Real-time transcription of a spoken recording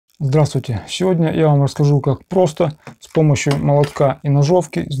Здравствуйте! Сегодня я вам расскажу, как просто с помощью молотка и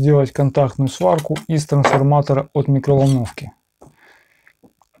ножовки сделать контактную сварку из трансформатора от микроволновки.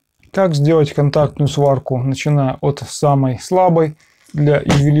 Как сделать контактную сварку, начиная от самой слабой для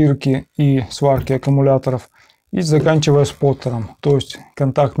ювелирки и сварки аккумуляторов и заканчивая споттером, то есть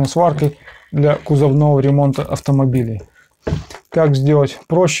контактной сваркой для кузовного ремонта автомобилей. Как сделать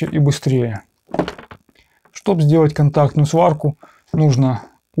проще и быстрее. Чтобы сделать контактную сварку, нужно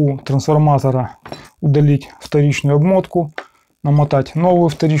у трансформатора удалить вторичную обмотку, намотать новую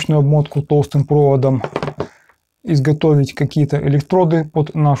вторичную обмотку толстым проводом, изготовить какие-то электроды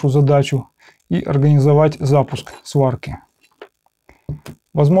под нашу задачу и организовать запуск сварки.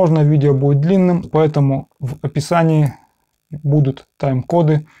 Возможно, видео будет длинным, поэтому в описании будут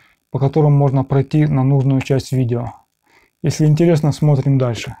тайм-коды, по которым можно пройти на нужную часть видео. Если интересно, смотрим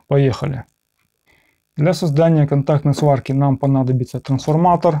дальше. Поехали! Для создания контактной сварки нам понадобится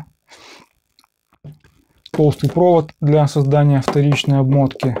трансформатор, толстый провод для создания вторичной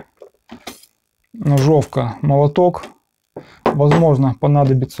обмотки, ножовка, молоток. Возможно,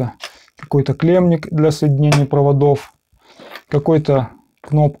 понадобится какой-то клеммник для соединения проводов, какой-то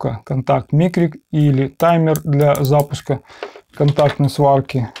кнопка контакт-микрик или таймер для запуска контактной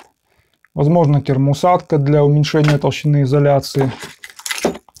сварки. Возможно, термоусадка для уменьшения толщины изоляции.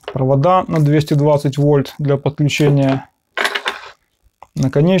 Провода на 220 вольт для подключения,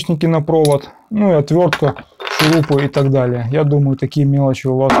 наконечники на провод, ну и отвертка, шурупы и так далее. Я думаю, такие мелочи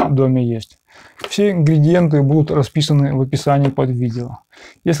у вас в доме есть. Все ингредиенты будут расписаны в описании под видео.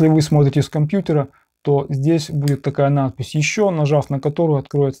 Если вы смотрите с компьютера, то здесь будет такая надпись «Еще», нажав на которую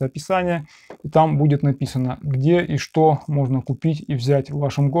откроется описание, и там будет написано, где и что можно купить и взять в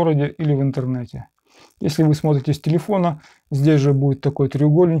вашем городе или в интернете. Если вы смотрите с телефона, здесь же будет такой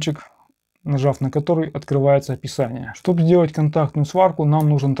треугольничек, нажав на который открывается описание. Чтобы сделать контактную сварку, нам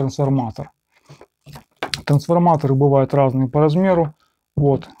нужен трансформатор. Трансформаторы бывают разные по размеру.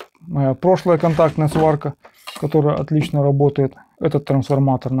 Вот моя прошлая контактная сварка, которая отлично работает. Этот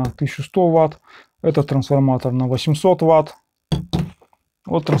трансформатор на 1100 Вт, этот трансформатор на 800 Вт,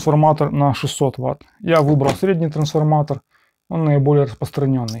 вот трансформатор на 600 Вт. Я выбрал средний трансформатор, он наиболее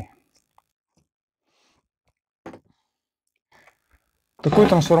распространенный. Такой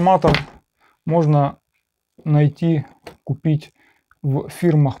трансформатор можно найти, купить в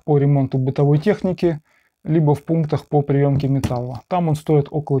фирмах по ремонту бытовой техники, либо в пунктах по приемке металла. Там он стоит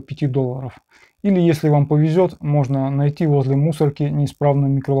около $5. Или, если вам повезет, можно найти возле мусорки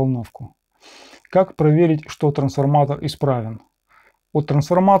неисправную микроволновку. Как проверить, что трансформатор исправен? От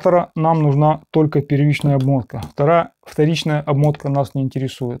трансформатора нам нужна только первичная обмотка. Вторичная обмотка нас не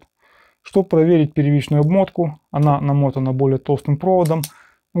интересует. Чтобы проверить первичную обмотку, она намотана более толстым проводом,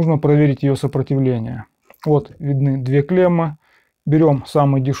 нужно проверить ее сопротивление. Вот видны две клеммы. Берем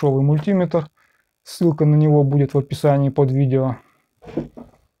самый дешевый мультиметр, ссылка на него будет в описании под видео.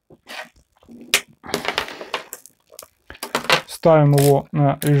 Ставим его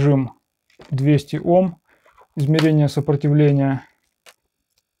на режим 200 Ом, измерение сопротивления.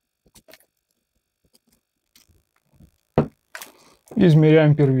 И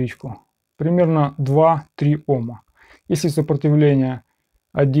измеряем первичку. Примерно 2-3 Ома. Если сопротивление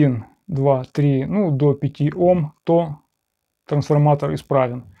 1, 2, 3, ну до 5 Ом, то трансформатор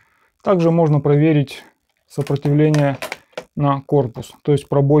исправен. Также можно проверить сопротивление на корпус, то есть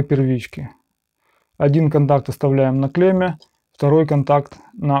пробой первички. Один контакт оставляем на клемме, второй контакт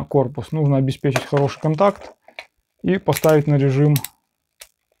на корпус. Нужно обеспечить хороший контакт и поставить на режим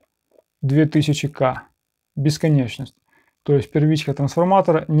 2000К, бесконечность. То есть первичка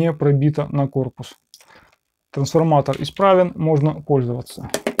трансформатора не пробита на корпус. Трансформатор исправен, можно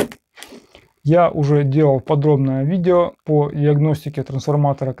пользоваться. Я уже делал подробное видео по диагностике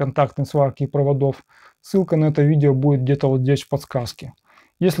трансформатора, контактной сварки и проводов. Ссылка на это видео будет где-то вот здесь в подсказке.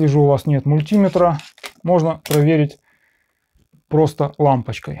 Если же у вас нет мультиметра, можно проверить просто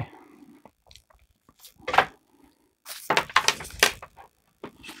лампочкой.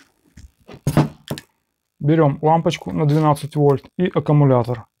 Берем лампочку на 12 вольт и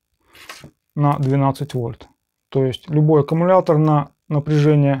аккумулятор на 12 вольт. То есть любой аккумулятор на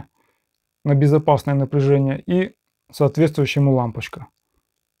напряжение, на безопасное напряжение и соответствующему лампочка.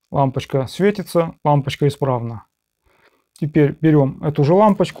 Лампочка светится, лампочка исправна. Теперь берем эту же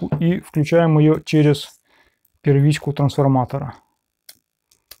лампочку и включаем ее через первичку трансформатора.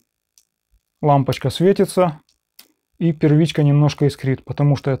 Лампочка светится и первичка немножко искрит,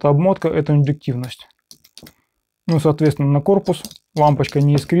 потому что это обмотка, это индуктивность. Ну, соответственно, на корпус лампочка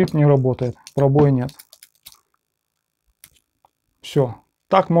не искрит, не работает, пробоя нет. Все.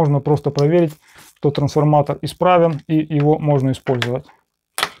 Так можно просто проверить, что трансформатор исправен и его можно использовать.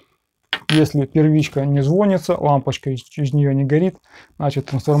 Если первичка не звонится, лампочка через нее не горит, значит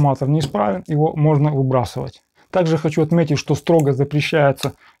трансформатор неисправен, его можно выбрасывать. Также хочу отметить, что строго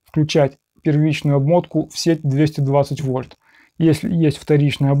запрещается включать первичную обмотку в сеть 220 вольт. Если есть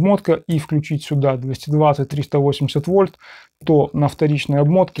вторичная обмотка и включить сюда 220-380 вольт, то на вторичной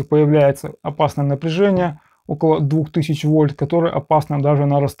обмотке появляется опасное напряжение около 2000 вольт, которое опасно даже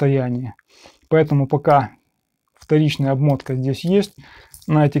на расстоянии. Поэтому пока вторичная обмотка здесь есть,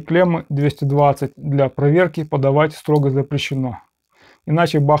 на эти клеммы 220 для проверки подавать строго запрещено.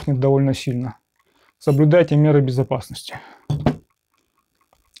 Иначе бахнет довольно сильно. Соблюдайте меры безопасности.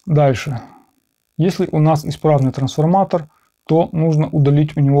 Дальше. Если у нас исправный трансформатор, то нужно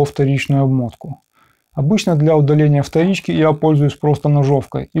удалить у него вторичную обмотку. Обычно для удаления вторички я пользуюсь просто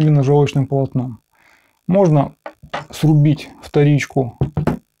ножовкой или ножовочным полотном. Можно срубить вторичку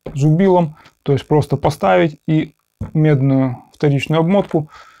зубилом, то есть просто поставить и медную вторичную обмотку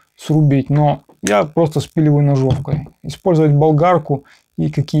срубить, но я просто спиливаю ножовкой. Использовать болгарку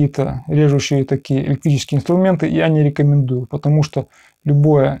и какие-то режущие такие электрические инструменты я не рекомендую, потому что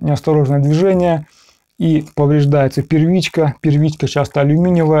любое неосторожное движение и повреждается первичка. Первичка часто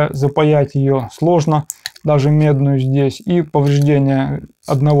алюминиевая, запаять ее сложно, даже медную здесь. И повреждение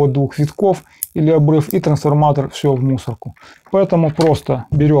одного-двух витков или обрыв, и трансформатор все в мусорку. Поэтому просто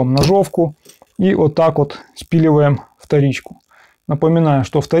берем ножовку и вот так вот спиливаем вторичку. Напоминаю,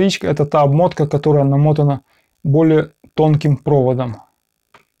 что вторичка — это та обмотка, которая намотана более тонким проводом.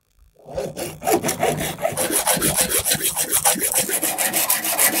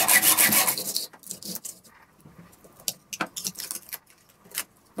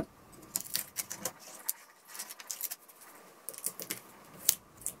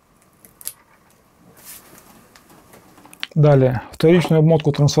 Далее, вторичную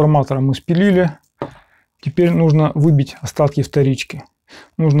обмотку трансформатора мы спилили. Теперь нужно выбить остатки вторички.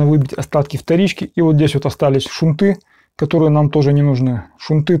 Нужно выбить остатки вторички. И вот здесь вот остались шунты, которые нам тоже не нужны.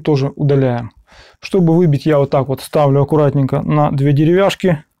 Шунты тоже удаляем. Чтобы выбить, я вот так вот ставлю аккуратненько на две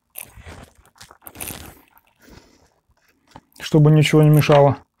деревяшки, чтобы ничего не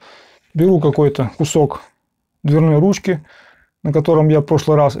мешало. Беру какой-то кусок дверной ручки, на котором я в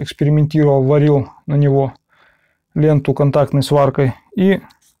прошлый раз экспериментировал, варил на него ленту контактной сваркой, и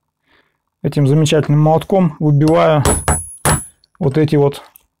этим замечательным молотком выбиваю вот эти вот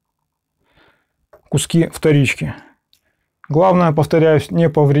куски вторички. Главное, повторяюсь, не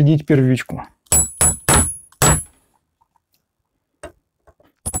повредить первичку.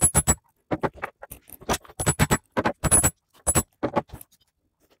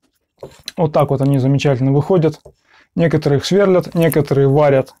 Вот так вот они замечательно выходят. Некоторые их сверлят, некоторые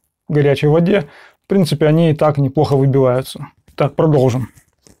варят в горячей воде. В принципе, они и так неплохо выбиваются. Так, продолжим.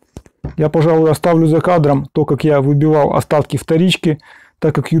 Я, пожалуй, оставлю за кадром то, как я выбивал остатки вторички,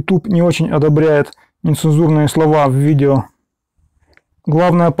 так как YouTube не очень одобряет нецензурные слова в видео.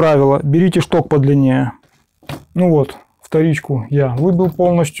 Главное правило: берите шток подлиннее. Ну вот, вторичку я выбил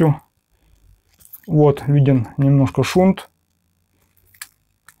полностью. Вот, виден немножко шунт.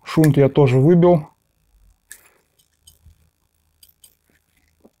 Шунт я тоже выбил.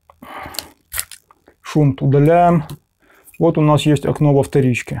 Шунт удаляем. Вот у нас есть окно во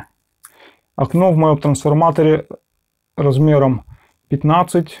вторичке. Окно в моем трансформаторе размером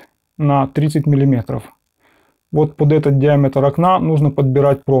 15 на 30 мм. Вот под этот диаметр окна нужно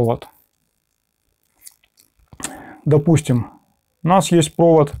подбирать провод. Допустим, у нас есть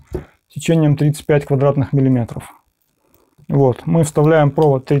провод сечением 35 квадратных миллиметров. Вот, мы вставляем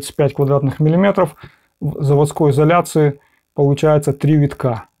провод 35 квадратных миллиметров. В заводской изоляции получается 3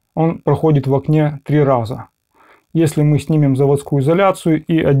 витка. Он проходит в окне 3 раза. Если мы снимем заводскую изоляцию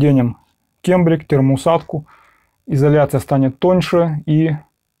и оденем кембрик, термоусадку, изоляция станет тоньше и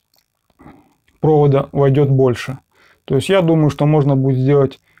провода войдет больше. То есть я думаю, что можно будет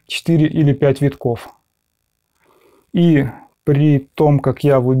сделать 4 или 5 витков. И при том, как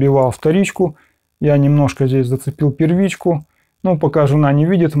я выбивал вторичку, я немножко здесь зацепил первичку. Но пока жена не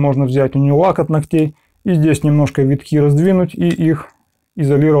видит, можно взять у нее лак от ногтей и здесь немножко витки раздвинуть и их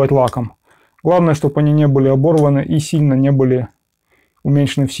изолировать лаком. Главное, чтобы они не были оборваны и сильно не были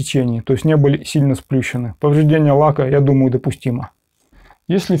уменьшены в сечении, то есть не были сильно сплющены. Повреждение лака, я думаю, допустимо.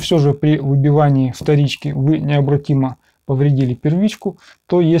 Если все же при выбивании вторички вы необратимо повредили первичку,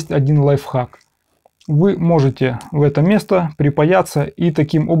 то есть один лайфхак. Вы можете в это место припаяться и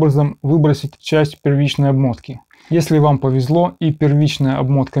таким образом выбросить часть первичной обмотки. Если вам повезло и первичная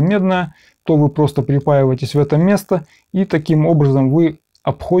обмотка медная, то вы просто припаиваетесь в это место и таким образом вы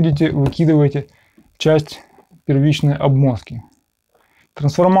обходите, выкидываете часть первичной обмотки.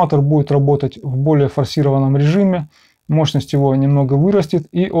 Трансформатор будет работать в более форсированном режиме. мощность его немного вырастет,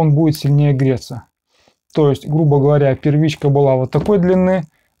 и он будет сильнее греться. То есть, грубо говоря, первичка была вот такой длины,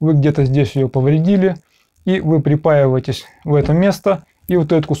 вы где-то здесь ее повредили, и вы припаиваетесь в это место, и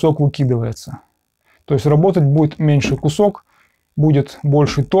вот этот кусок выкидывается. То есть работать будет меньший кусок, будет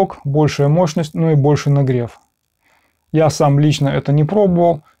больший ток, большая мощность, ну и больше нагрев. Я сам лично это не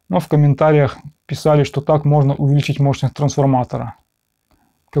пробовал, но в комментариях писали, что так можно увеличить мощность трансформатора.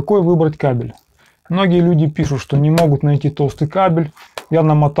 Какой выбрать кабель? Многие люди пишут, что не могут найти толстый кабель. Я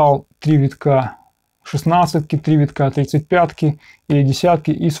намотал 3 витка 16-ки, 3 витка 35-ки или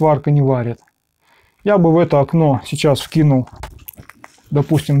 10-ки, и сварка не варит. Я бы в это окно сейчас вкинул,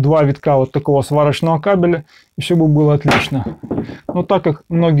 допустим, 2 витка вот такого сварочного кабеля, и все бы было отлично. Но так как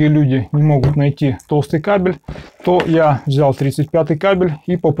многие люди не могут найти толстый кабель, то я взял 35-й кабель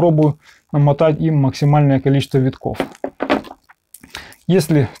и попробую намотать им максимальное количество витков.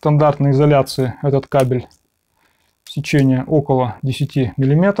 Если стандартной изоляции этот кабель сечение около 10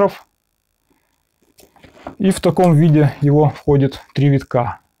 мм, и в таком виде его входит 3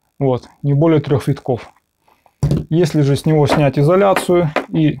 витка. Вот, не более 3 витков. Если же с него снять изоляцию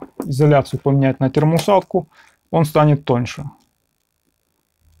и изоляцию поменять на термоусадку, он станет тоньше.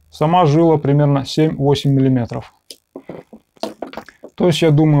 Сама жила примерно 7-8 мм. То есть,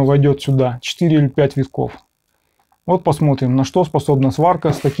 я думаю, войдет сюда 4 или 5 витков. Вот посмотрим, на что способна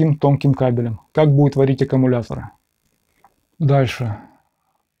сварка с таким тонким кабелем. Как будет варить аккумуляторы. Дальше.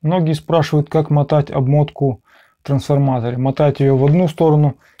 Многие спрашивают, как мотать обмотку в трансформаторе. Мотать ее в одну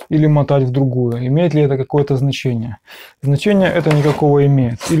сторону или мотать в другую. Имеет ли это какое-то значение? Значение это никакого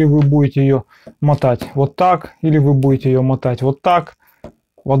имеет. Или вы будете ее мотать вот так, или вы будете ее мотать вот так.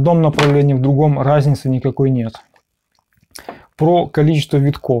 В одном направлении, в другом разницы никакой нет. Про количество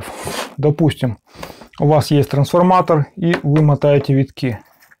витков. Допустим, у вас есть трансформатор, и вы мотаете витки.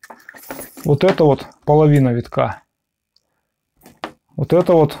 Вот это вот половина витка. Вот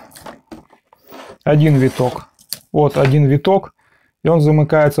это вот один виток. Вот один виток, и он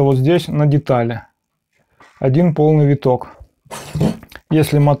замыкается вот здесь на детали. Один полный виток.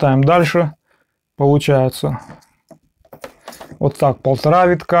 Если мотаем дальше, получается вот так 1,5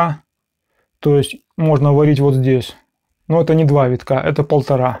 витка. То есть можно варить вот здесь. Но это не 2 витка, это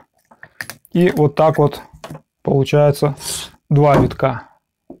 1,5. И вот так вот получается 2 витка.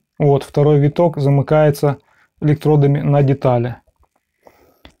 Вот второй виток замыкается электродами на детали.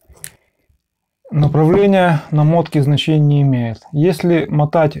 Направление намотки значения не имеет. Если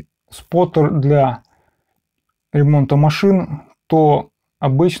мотать споттер для ремонта машин, то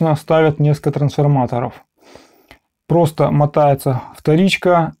обычно ставят несколько трансформаторов. Просто мотается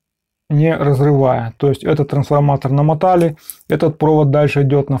вторичка, не разрывая. То есть этот трансформатор намотали, этот провод дальше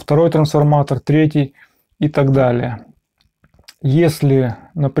идет на второй трансформатор, третий и так далее. Если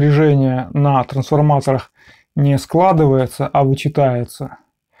напряжение на трансформаторах не складывается, а вычитается,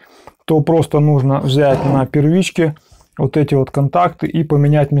 то просто нужно взять на первичке вот эти вот контакты и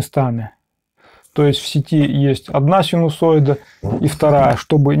поменять местами. То есть в сети есть одна синусоида и вторая.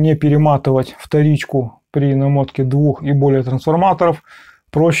 Чтобы не перематывать вторичку при намотке 2 и более трансформаторов,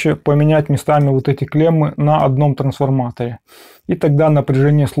 проще поменять местами вот эти клеммы на одном трансформаторе. И тогда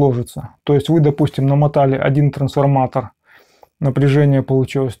напряжение сложится. То есть вы, допустим, намотали один трансформатор, напряжение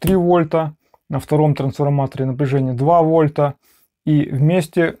получилось 3 вольта, на втором трансформаторе напряжение 2 вольта, и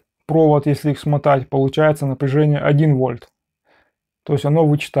вместе провод, если их смотать, получается напряжение 1 вольт. То есть оно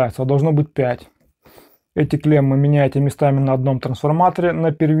вычитается, а должно быть 5. Эти клеммы меняете местами на одном трансформаторе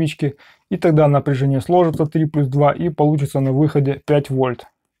на первичке, и тогда напряжение сложится 3 плюс 2, и получится на выходе 5 вольт.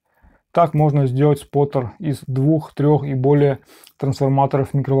 Так можно сделать споттер из 2, 3 и более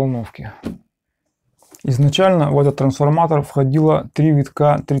трансформаторов микроволновки. Изначально в этот трансформатор входило 3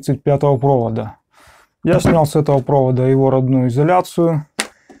 витка 35-го провода. Я снял с этого провода его родную изоляцию.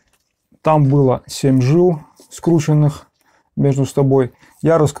 Там было 7 жил скрученных между собой.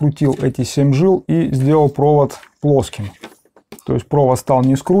 Я раскрутил эти 7 жил и сделал провод плоским. То есть провод стал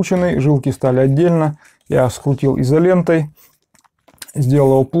не скрученный, жилки стали отдельно. Я скрутил изолентой,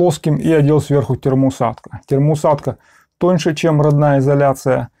 сделал его плоским и одел сверху термоусадка. Термоусадка тоньше, чем родная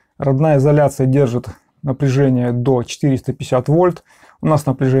изоляция. Родная изоляция держит напряжение до 450 вольт. У нас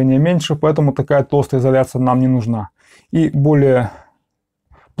напряжение меньше, поэтому такая толстая изоляция нам не нужна. И более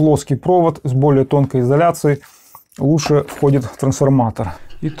плоский провод с более тонкой изоляцией лучше входит в трансформатор.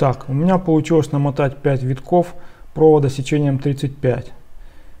 Итак, у меня получилось намотать 5 витков провода сечением 35.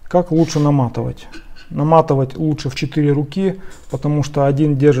 Как лучше наматывать? Наматывать лучше в 4 руки, потому что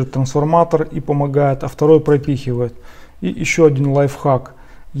один держит трансформатор и помогает, а второй пропихивает. И еще один лайфхак.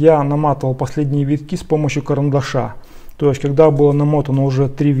 Я наматывал последние витки с помощью карандаша. То есть, когда было намотано уже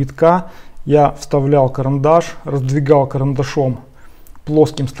 3 витка, я вставлял карандаш, раздвигал карандашом,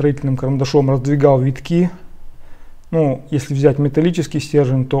 плоским строительным карандашом раздвигал витки. Ну, если взять металлический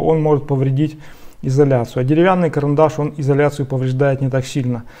стержень, то он может повредить изоляцию. А деревянный карандаш, он изоляцию повреждает не так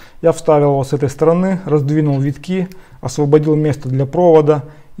сильно. Я вставил его с этой стороны, раздвинул витки, освободил место для провода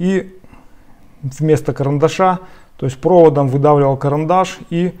и вместо карандаша, то есть проводом выдавливал карандаш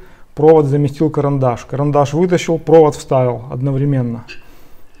и провод заместил карандаш. Карандаш вытащил, провод вставил одновременно.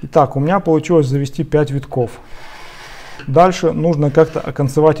 Итак, у меня получилось завести 5 витков. Дальше нужно как-то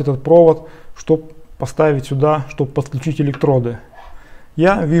оконцевать этот провод, чтобы поставить сюда, чтобы подключить электроды.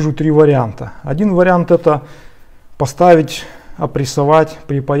 Я вижу 3 варианта. Один вариант — это поставить, опрессовать,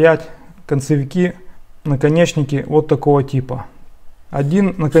 припаять концевики, наконечники вот такого типа.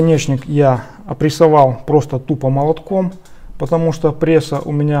 Один наконечник я опрессовал просто тупо молотком, потому что пресса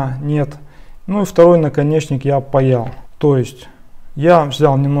у меня нет. Ну и второй наконечник я опаял. То есть я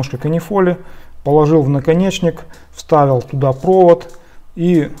взял немножко канифоли, положил в наконечник, вставил туда провод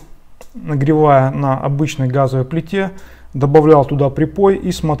и, нагревая на обычной газовой плите, добавлял туда припой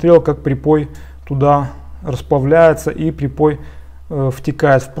и смотрел, как припой туда расплавляется и припой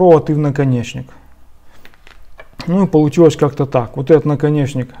втекает в провод и в наконечник. Ну и получилось как-то так. Вот этот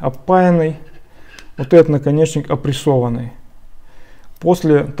наконечник опаянный, вот этот наконечник опрессованный.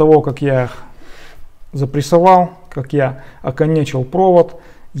 После того, как я их запрессовал, как я оконечил провод,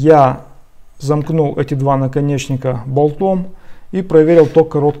 я замкнул эти 2 наконечника болтом и проверил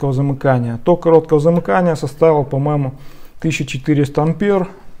ток короткого замыкания. Ток короткого замыкания составил, по-моему, 1400 ампер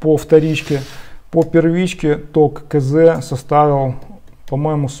по вторичке. По первичке ток КЗ составил,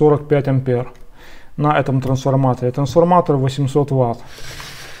 по-моему, 45 ампер на этом трансформаторе. Трансформатор 800 ватт.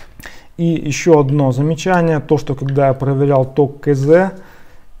 И еще одно замечание, то что когда я проверял ток КЗ,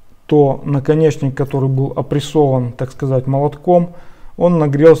 то наконечник, который был опрессован, так сказать, молотком, он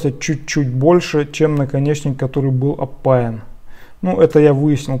нагрелся чуть-чуть больше, чем наконечник, который был опаян. Ну, это я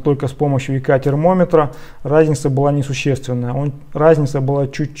выяснил только с помощью ИК-термометра. Разница была несущественная. Разница была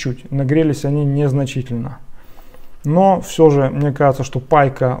чуть-чуть. Нагрелись они незначительно. Но все же, мне кажется, что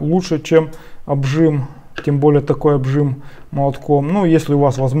пайка лучше, чем обжим. Тем более такой обжим молотком. Ну, если у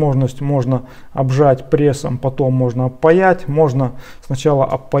вас возможность, можно обжать прессом, потом можно опаять. Можно сначала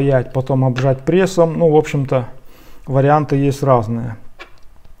опаять, потом обжать прессом. Ну, в общем-то, варианты есть разные.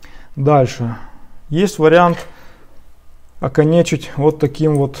 Дальше. Есть вариант оконечить вот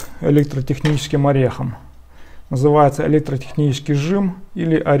таким вот электротехническим орехом. Называется электротехнический сжим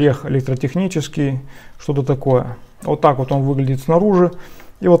или орех электротехнический, что-то такое. Вот так вот он выглядит снаружи.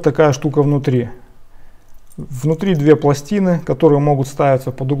 И вот такая штука внутри. Внутри 2 пластины, которые могут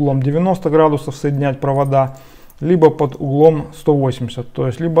ставиться под углом 90 градусов, соединять провода, либо под углом 180. То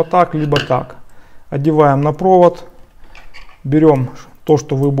есть либо так, либо так. Одеваем на провод. Берем то,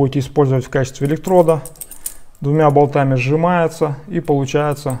 что вы будете использовать в качестве электрода. 2 болтами сжимается и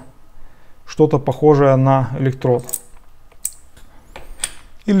получается что-то похожее на электрод.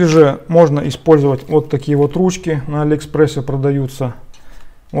 Или же можно использовать вот такие вот ручки, на Алиэкспрессе продаются.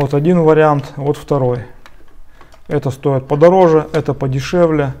 Вот один вариант, вот второй. Это стоит подороже, это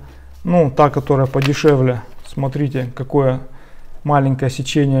подешевле. Ну, та, которая подешевле, смотрите, какое маленькое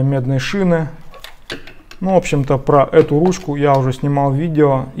сечение медной шины. Ну, в общем-то, про эту ручку я уже снимал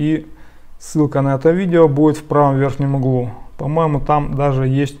видео, и ссылка на это видео будет в правом верхнем углу. По-моему, там даже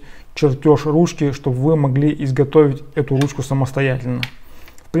есть чертеж ручки, чтобы вы могли изготовить эту ручку самостоятельно.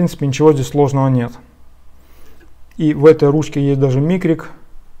 В принципе, ничего здесь сложного нет. И в этой ручке есть даже микрик.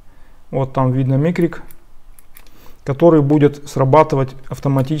 Вот там видно микрик, который будет срабатывать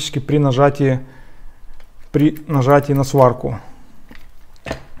автоматически при нажатии на сварку.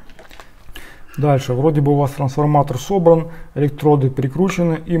 Дальше, вроде бы у вас трансформатор собран, электроды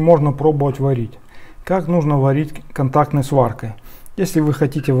прикручены и можно пробовать варить. Как нужно варить контактной сваркой? Если вы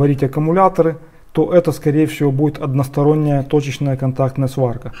хотите варить аккумуляторы, то это скорее всего будет односторонняя точечная контактная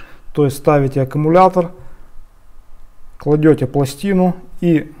сварка. То есть ставите аккумулятор, кладете пластину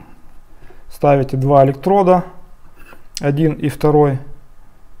и ставите 2 электрода, один и второй.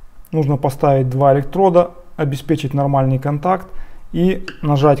 Нужно поставить 2 электрода, обеспечить нормальный контакт и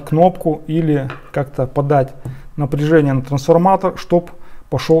нажать кнопку или как-то подать напряжение на трансформатор, чтобы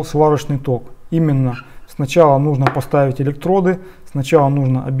пошел сварочный ток. Именно сначала нужно поставить электроды, сначала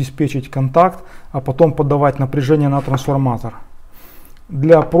нужно обеспечить контакт, а потом подавать напряжение на трансформатор.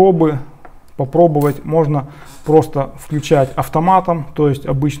 Для пробы попробовать можно просто включать автоматом, то есть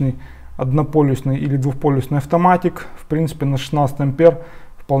обычный однополюсный или двухполюсный автоматик. В принципе, на 16 ампер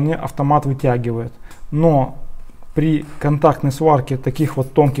вполне автомат вытягивает. Но при контактной сварке таких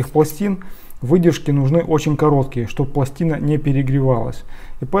вот тонких пластин выдержки нужны очень короткие, чтобы пластина не перегревалась.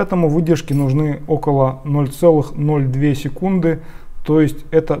 И поэтому выдержки нужны около 0,02 секунды, то есть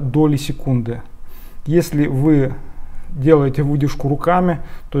это доли секунды. Если вы делаете выдержку руками,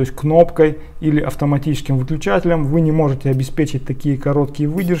 то есть кнопкой или автоматическим выключателем, вы не можете обеспечить такие короткие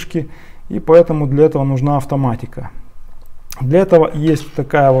выдержки, и поэтому для этого нужна автоматика. Для этого есть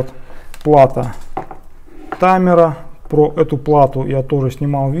такая вот плата таймера. Про эту плату я тоже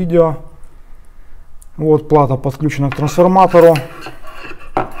снимал видео. Вот плата подключена к трансформатору.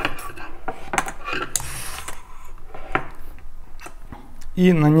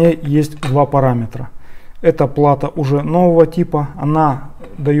 И на ней есть два параметра. Эта плата уже нового типа. Она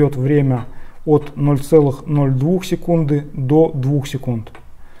дает время от 0,02 секунды до 2 секунд.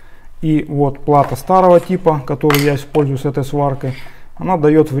 И вот плата старого типа, которую я использую с этой сваркой, она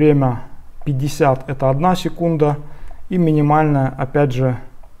дает время 50, это 1 секунда. И минимальная, опять же,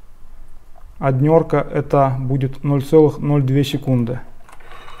 однерка, это будет 0,02 секунды.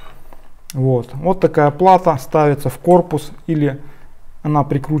 Вот такая плата ставится в корпус, или она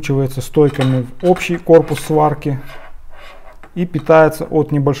прикручивается стойками в общий корпус сварки и питается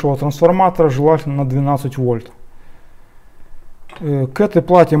от небольшого трансформатора, желательно на 12 вольт. К этой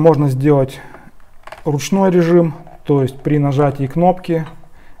плате можно сделать ручной режим, то есть при нажатии кнопки,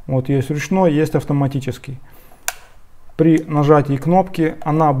 вот есть ручной, есть автоматический. При нажатии кнопки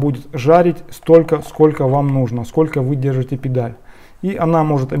она будет жарить столько, сколько вам нужно, сколько вы держите педаль. И она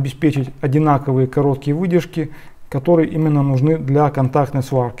может обеспечить одинаковые короткие выдержки, которые именно нужны для контактной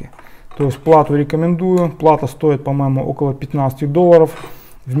сварки. То есть плату рекомендую. Плата стоит, по-моему, около $15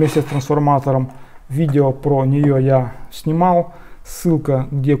 вместе с трансформатором. Видео про нее я снимал. Ссылка,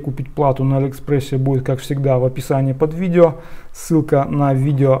 где купить плату на Алиэкспрессе, будет, как всегда, в описании под видео. Ссылка на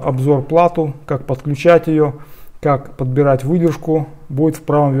видео обзор плату, как подключать ее, как подбирать выдержку, будет в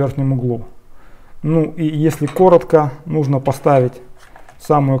правом верхнем углу. Ну и если коротко, нужно поставить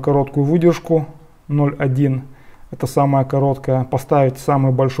самую короткую выдержку 0,1, это самая короткая, поставить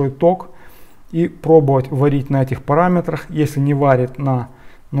самый большой ток и пробовать варить на этих параметрах. Если не варит на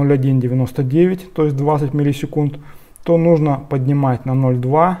 0,199, то есть 20 миллисекунд, то нужно поднимать на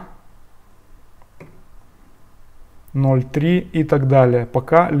 0,2, 0,3 и так далее,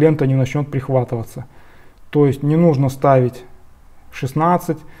 пока лента не начнет прихватываться. То есть не нужно ставить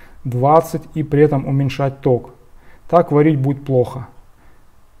 16, 20 и при этом уменьшать ток. Так варить будет плохо.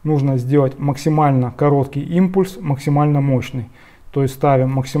 Нужно сделать максимально короткий импульс, максимально мощный. То есть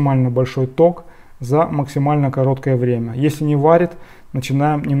ставим максимально большой ток за максимально короткое время. Если не варит,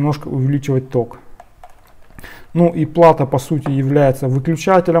 начинаем немножко увеличивать ток. Ну и плата по сути является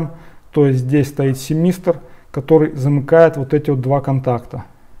выключателем. То есть здесь стоит семистр, который замыкает вот эти вот два контакта.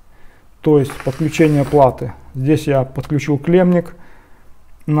 То есть подключение платы. Здесь я подключил клеммник.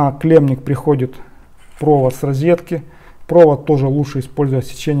 На клеммник приходит провод с розетки. Провод тоже лучше использовать с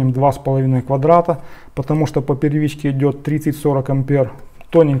сечением 2,5 квадрата, потому что по первичке идет 30-40 ампер.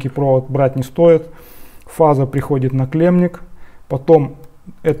 Тоненький провод брать не стоит. Фаза приходит на клеммник. Потом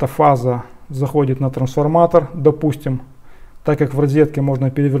эта фаза заходит на трансформатор, допустим. Так как в розетке можно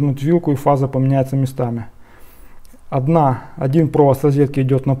перевернуть вилку и фаза поменяется местами. Один провод с розетки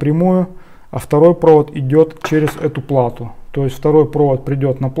идет напрямую, а второй провод идет через эту плату. То есть второй провод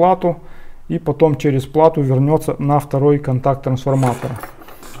придет на плату и потом через плату вернется на второй контакт трансформатора.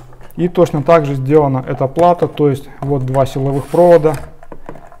 И точно так же сделана эта плата, то есть вот два силовых провода,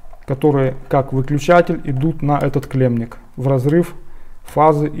 которые как выключатель идут на этот клеммник в разрыв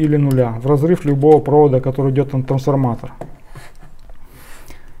фазы или нуля, в разрыв любого провода, который идет на трансформатор.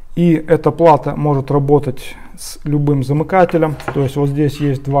 И эта плата может работать с любым замыкателем, то есть вот здесь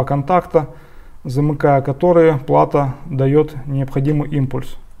есть два контакта, замыкая которые плата дает необходимый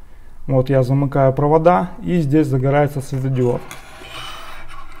импульс. Вот я замыкаю провода и здесь загорается светодиод.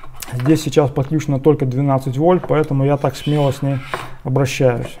 Здесь сейчас подключено только 12 вольт, поэтому я так смело с ней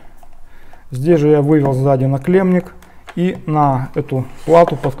обращаюсь. Здесь же я вывел сзади на клеммник, и на эту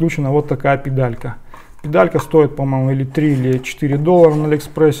плату подключена вот такая педалька. Педалька стоит, по-моему, или 3 или $4 на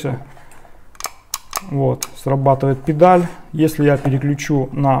Алиэкспрессе. Вот, срабатывает педаль. Если я переключу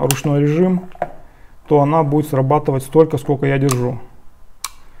на ручной режим, то она будет срабатывать столько, сколько я держу.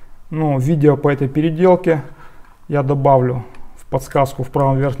 Ну, видео по этой переделке я добавлю в подсказку в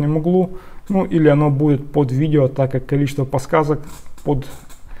правом верхнем углу. Ну, или оно будет под видео, так как количество подсказок в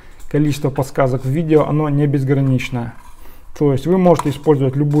видео оно не безграничное. То есть вы можете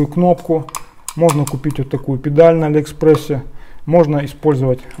использовать любую кнопку. Можно купить вот такую педаль на Алиэкспрессе. Можно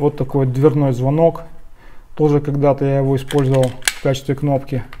использовать вот такой дверной звонок. Тоже когда-то я его использовал в качестве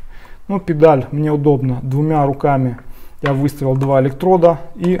кнопки. Ну, педаль мне удобно двумя руками Я выставил 2 электрода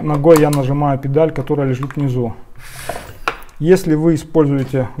и ногой я нажимаю педаль, которая лежит внизу. Если вы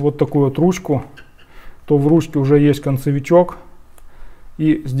используете вот такую вот ручку, то в ручке уже есть концевичок.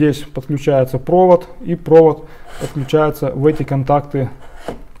 И здесь подключается провод, и провод подключается в эти контакты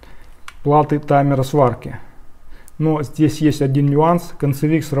платы таймера сварки. Но здесь есть один нюанс.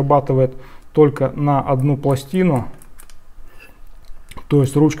 Концевик срабатывает только на одну пластину. То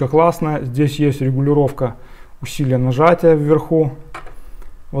есть ручка классная. Здесь есть регулировка усилия нажатия вверху,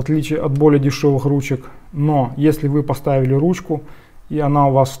 в отличие от более дешевых ручек. Но если вы поставили ручку и она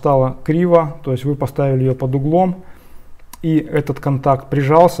у вас стала криво, то есть вы поставили ее под углом, и этот контакт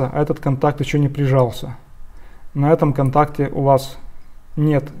прижался, а этот контакт еще не прижался, на этом контакте у вас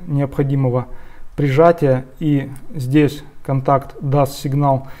нет необходимого прижатия, и здесь контакт даст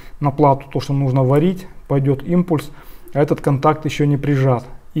сигнал на плату, то что нужно варить, пойдет импульс, а этот контакт еще не прижат,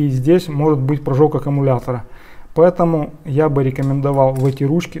 и здесь может быть прожог аккумулятора. Поэтому я бы рекомендовал в эти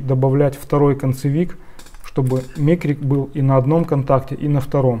ручки добавлять второй концевик, чтобы микрик был и на одном контакте, и на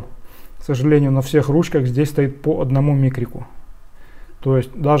втором. К сожалению, на всех ручках здесь стоит по одному микрику. То есть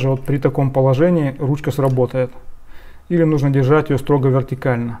даже вот при таком положении ручка сработает. Или нужно держать ее строго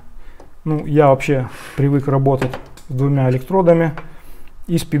вертикально. Ну, я вообще привык работать с 2 электродами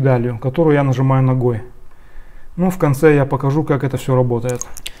и с педалью, которую я нажимаю ногой. Ну, в конце я покажу, как это все работает.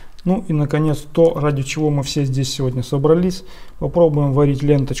 Ну и наконец то, ради чего мы все здесь сегодня собрались. Попробуем варить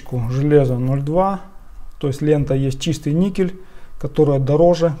ленточку железа 0,2. То есть лента есть чистый никель, которая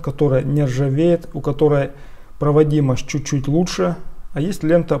дороже, которая не ржавеет, у которой проводимость чуть-чуть лучше. А есть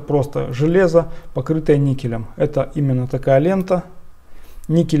лента просто железо, покрытая никелем. Это именно такая лента.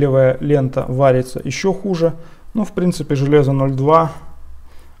 Никелевая лента варится еще хуже. Но в принципе железо 0,2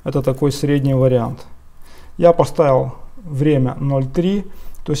 это такой средний вариант. Я поставил время 0,3.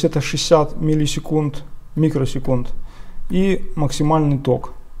 То есть это 60 микросекунд и максимальный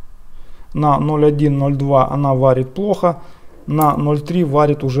ток. На 0,1, 0,2 она варит плохо, на 0,3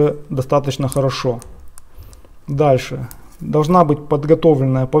 варит уже достаточно хорошо. Дальше. Должна быть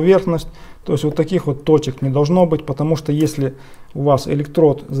подготовленная поверхность. То есть вот таких вот точек не должно быть, потому что если у вас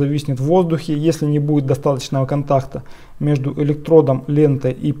электрод зависнет в воздухе, если не будет достаточного контакта между электродом,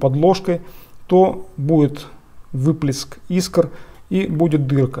 лентой и подложкой, то будет выплеск искр и будет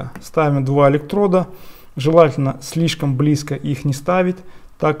дырка. Ставим 2 электрода. Желательно слишком близко их не ставить,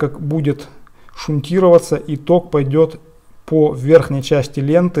 так как будет шунтироваться и ток пойдет по верхней части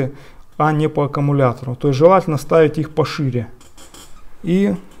ленты, а не по аккумулятору. То есть желательно ставить их пошире.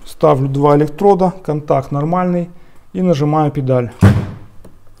 И ставлю 2 электрода, контакт нормальный, и нажимаю педаль.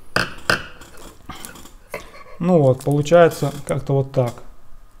 Ну вот, получается как-то вот так.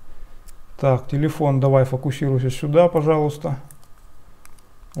 Так, телефон, давай фокусируйся сюда, пожалуйста.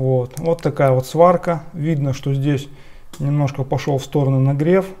 Вот такая вот сварка. Видно, что здесь немножко пошел в сторону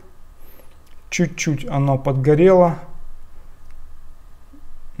нагрев. Чуть-чуть оно подгорело.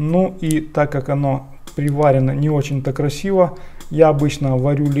 Ну и так как оно приварено не очень-то красиво, я обычно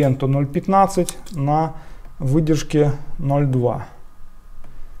варю ленту 0,15 на выдержке 0,2.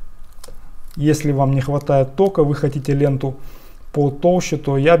 Если вам не хватает тока, вы хотите ленту потолще,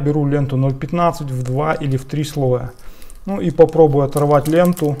 то я беру ленту 0,15 в 2 или в 3 слоя. Ну и попробую оторвать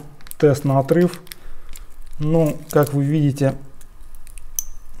ленту, тест на отрыв. Ну, как вы видите,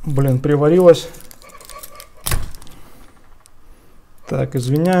 блин, приварилась. Так,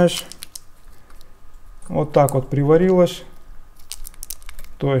 извиняюсь. Вот так вот приварилась.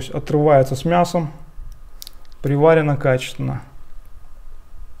 То есть отрывается с мясом. Приварено качественно.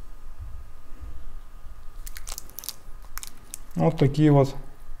 Вот такие вот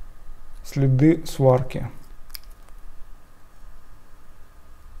следы сварки.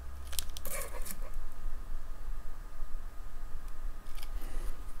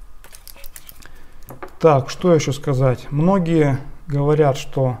 Так, что еще сказать? Многие говорят,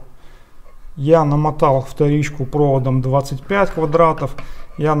 что я намотал вторичку проводом 25 квадратов,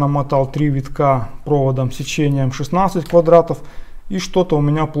 я намотал 3 витка проводом сечением 16 квадратов, и что-то у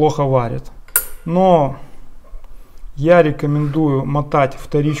меня плохо варит. Но я рекомендую мотать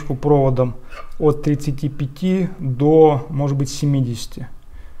вторичку проводом от 35 до, может быть, 70.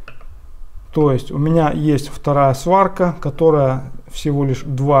 То есть у меня есть вторая сварка, которая всего лишь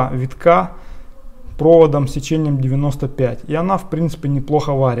 2 витка проводом сечением 95, и она в принципе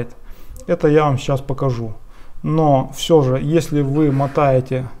неплохо варит. Это я вам сейчас покажу. Но все же, если вы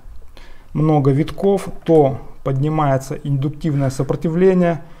мотаете много витков, то поднимается индуктивное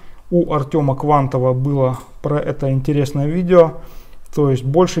сопротивление. У Артема Квантова было про это интересное видео. То есть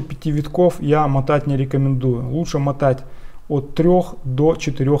больше 5 витков я мотать не рекомендую. Лучше мотать от 3 до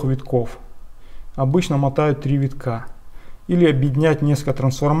 4 витков. Обычно мотают 3 витка. или объединять несколько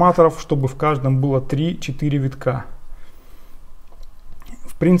трансформаторов, чтобы в каждом было 3-4 витка.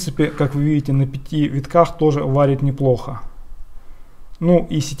 В принципе, как вы видите, на 5 витках тоже варит неплохо. Ну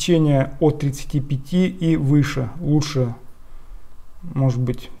и сечение от 35 и выше. Лучше, может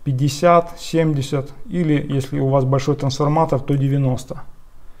быть, 50, 70 или, если у вас большой трансформатор, то 90.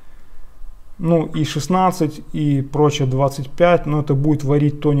 Ну и 16 и прочее 25, но это будет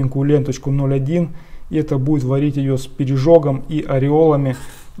варить тоненькую ленточку 0,1. И это будет варить ее с пережогом и ореолами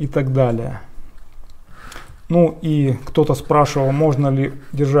и так далее. Ну и кто-то спрашивал, можно ли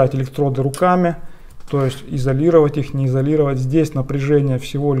держать электроды руками, то есть изолировать их, не изолировать. Здесь напряжение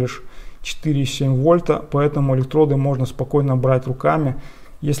всего лишь 4,7 вольта, поэтому электроды можно спокойно брать руками,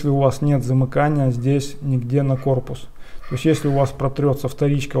 если у вас нет замыкания здесь нигде на корпус. То есть если у вас протрется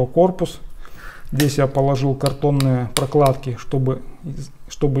вторичка о корпус, здесь я положил картонные прокладки, чтобы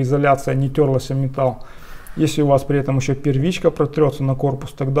изоляция не терлась о металл. Если у вас при этом еще первичка протрется на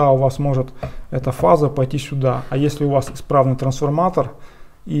корпус, тогда у вас может эта фаза пойти сюда. А если у вас исправный трансформатор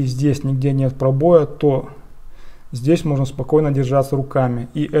и здесь нигде нет пробоя, то здесь можно спокойно держаться руками.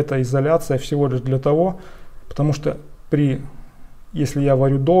 И эта изоляция всего лишь для того, потому что если я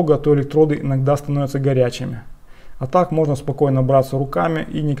варю долго, то электроды иногда становятся горячими. А так можно спокойно браться руками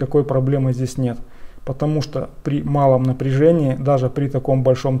и никакой проблемы здесь нет. Потому что при малом напряжении, даже при таком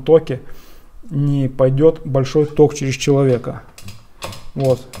большом токе, не пойдет большой ток через человека.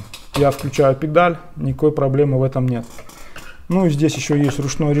 Вот, я включаю педаль, никакой проблемы в этом нет. Ну и здесь еще есть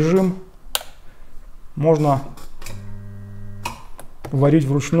ручной режим. Можно варить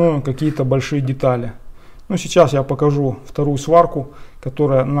вручную какие-то большие детали. Ну сейчас я покажу вторую сварку,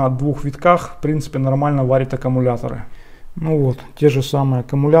 которая на 2 витках в принципе нормально варит аккумуляторы. Ну вот, те же самые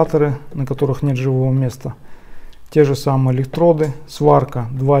аккумуляторы, на которых нет живого места. Те же самые электроды, сварка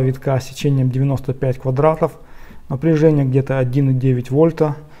 2 витка с сечением 95 квадратов, напряжение где-то 1,9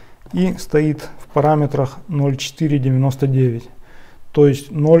 вольта и стоит в параметрах 0,499, то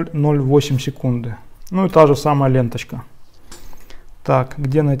есть 0,08 секунды. Ну и та же самая ленточка. Так,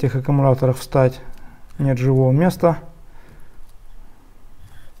 где на этих аккумуляторах встать? Нет живого места.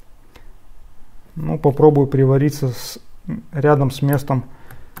 Ну, попробую привариться рядом с местом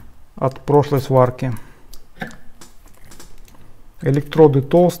от прошлой сварки. Электроды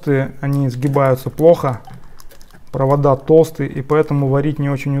толстые, они сгибаются плохо, провода толстые, и поэтому варить не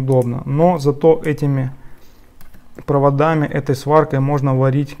очень удобно. Но зато этими проводами, этой сваркой можно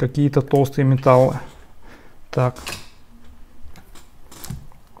варить какие-то толстые металлы. Так.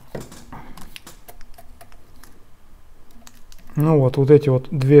 Ну вот эти вот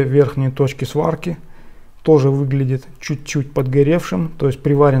 2 верхние точки сварки тоже выглядит чуть-чуть подгоревшим, то есть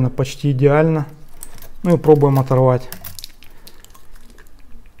приварено почти идеально. Ну и пробуем оторвать.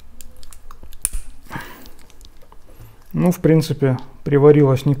 Ну, в принципе,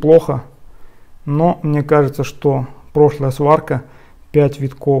 приварилось неплохо, но мне кажется, что прошлая сварка 5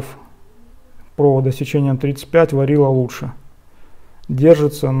 витков провода сечением 35 варила лучше.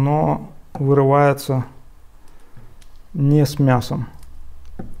 Держится, но вырывается не с мясом.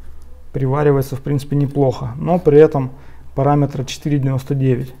 Приваривается, в принципе, неплохо, но при этом параметр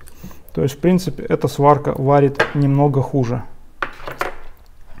 4,99. То есть, в принципе, эта сварка варит немного хуже.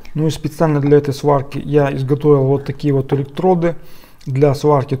 Ну и специально для этой сварки я изготовил вот такие вот электроды для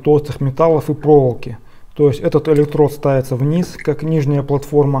сварки толстых металлов и проволоки. То есть этот электрод ставится вниз, как нижняя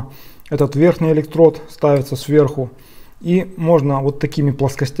платформа. Этот верхний электрод ставится сверху. И можно вот такими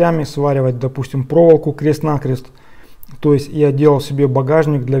плоскостями сваривать, допустим, проволоку крест-накрест. То есть я делал себе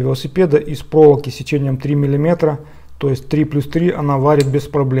багажник для велосипеда из проволоки сечением 3 мм. То есть 3 плюс 3 она варит без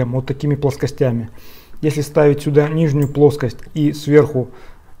проблем. Вот такими плоскостями. Если ставить сюда нижнюю плоскость и сверху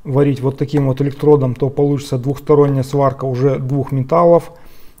варить вот таким вот электродом, то получится двухсторонняя сварка уже 2 металлов.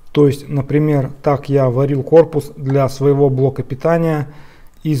 То есть, например, так я варил корпус для своего блока питания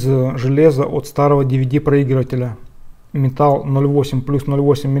из железа от старого DVD проигрывателя. Металл 0,8 плюс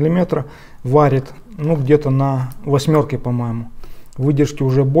 0,8 мм варит, ну, где-то на 8, по-моему. Выдержки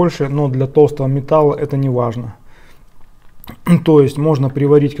уже больше, но для толстого металла это не важно. То есть можно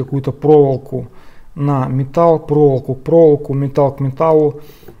приварить какую-то проволоку на металл, проволоку к проволоку, металл к металлу.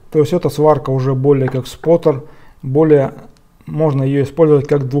 То есть эта сварка уже более как споттер, более можно ее использовать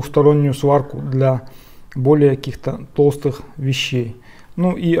как двухстороннюю сварку для более каких-то толстых вещей.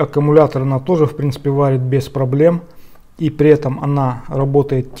 Ну и аккумулятор она тоже в принципе варит без проблем, и при этом она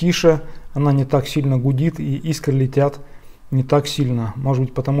работает тише, она не так сильно гудит и искры летят не так сильно, может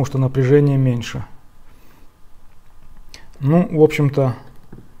быть потому что напряжение меньше. Ну, в общем-то,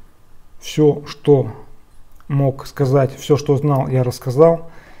 все, что мог сказать, все, что знал, я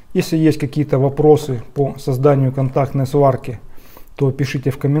рассказал. Если есть какие-то вопросы по созданию контактной сварки, то пишите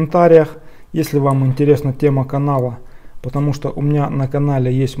в комментариях. Если вам интересна тема канала, потому что у меня на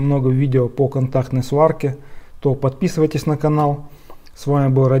канале есть много видео по контактной сварке, то подписывайтесь на канал. С вами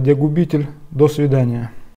был Радиогубитель. До свидания.